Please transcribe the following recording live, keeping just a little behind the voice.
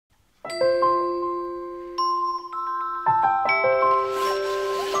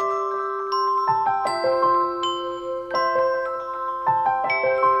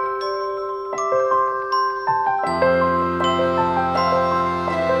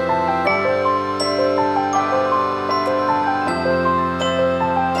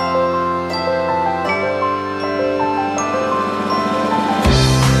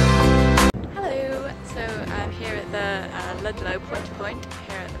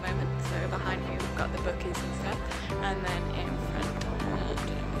moment. So behind me we've got the bookies and stuff, and then in front, I don't know if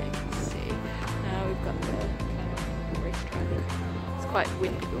you can see, we've got the racetrack. It's quite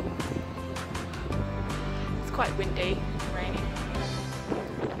windy. It's quite windy and rainy.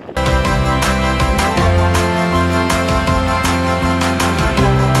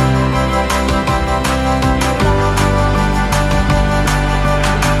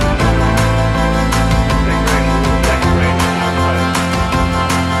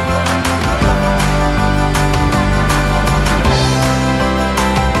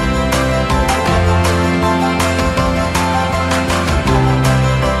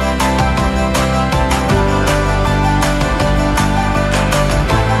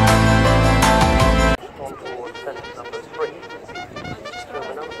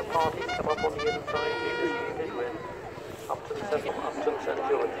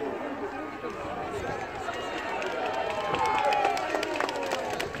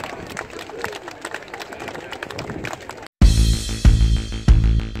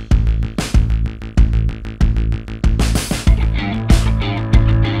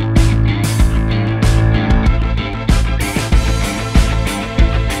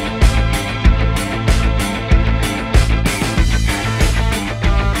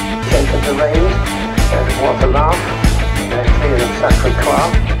 The rain, and what a laugh, clear and sacred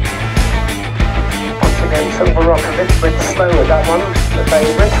class. Once again, Silver Rock a little bit slower, that one, the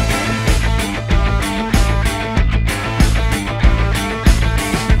favourite.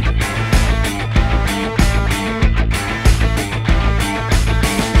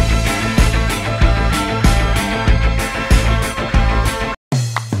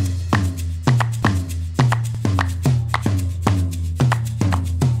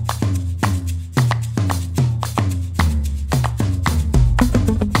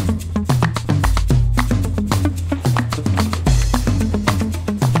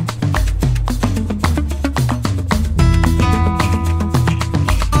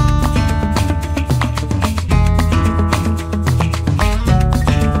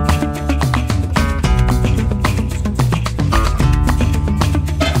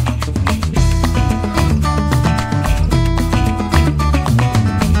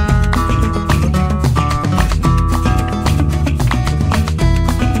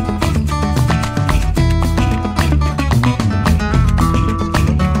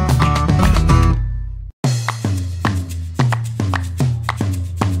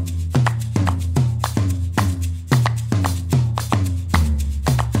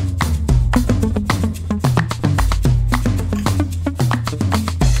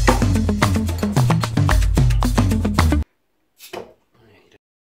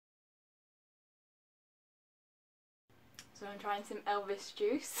 So I'm trying some Elvis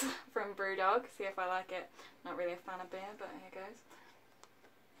juice from Brewdog, see if I like it. Not really a fan of beer, but here goes.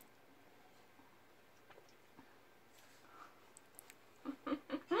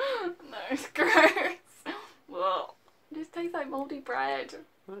 No, it's gross. Whoa. It just tastes like mouldy bread.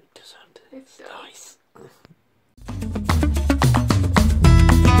 Well, it doesn't. It's nice.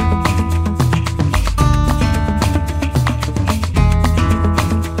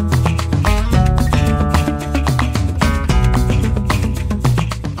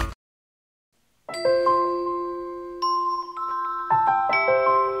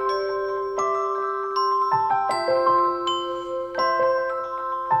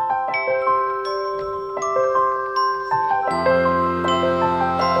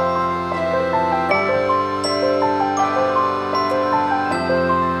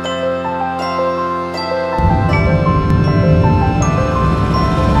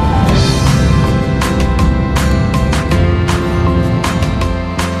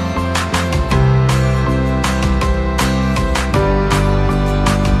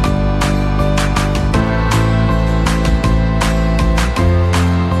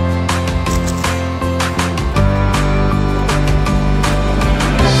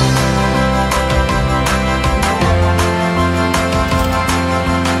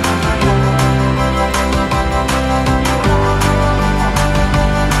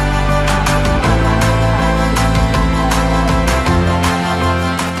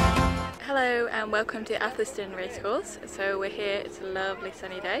 Welcome to Athelston Racecourse. So we're here, it's a lovely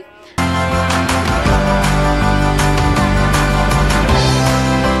sunny day.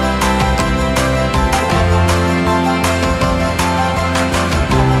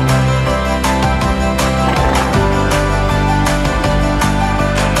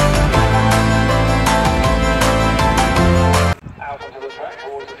 Out onto the track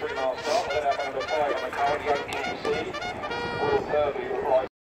towards the 3 mile start, then up over 5 on the car, young EC, Will Kirby right.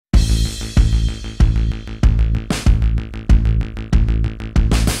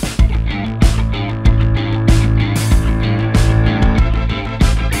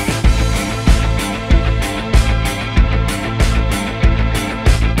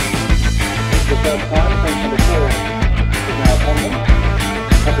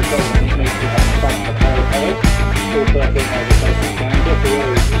 getting over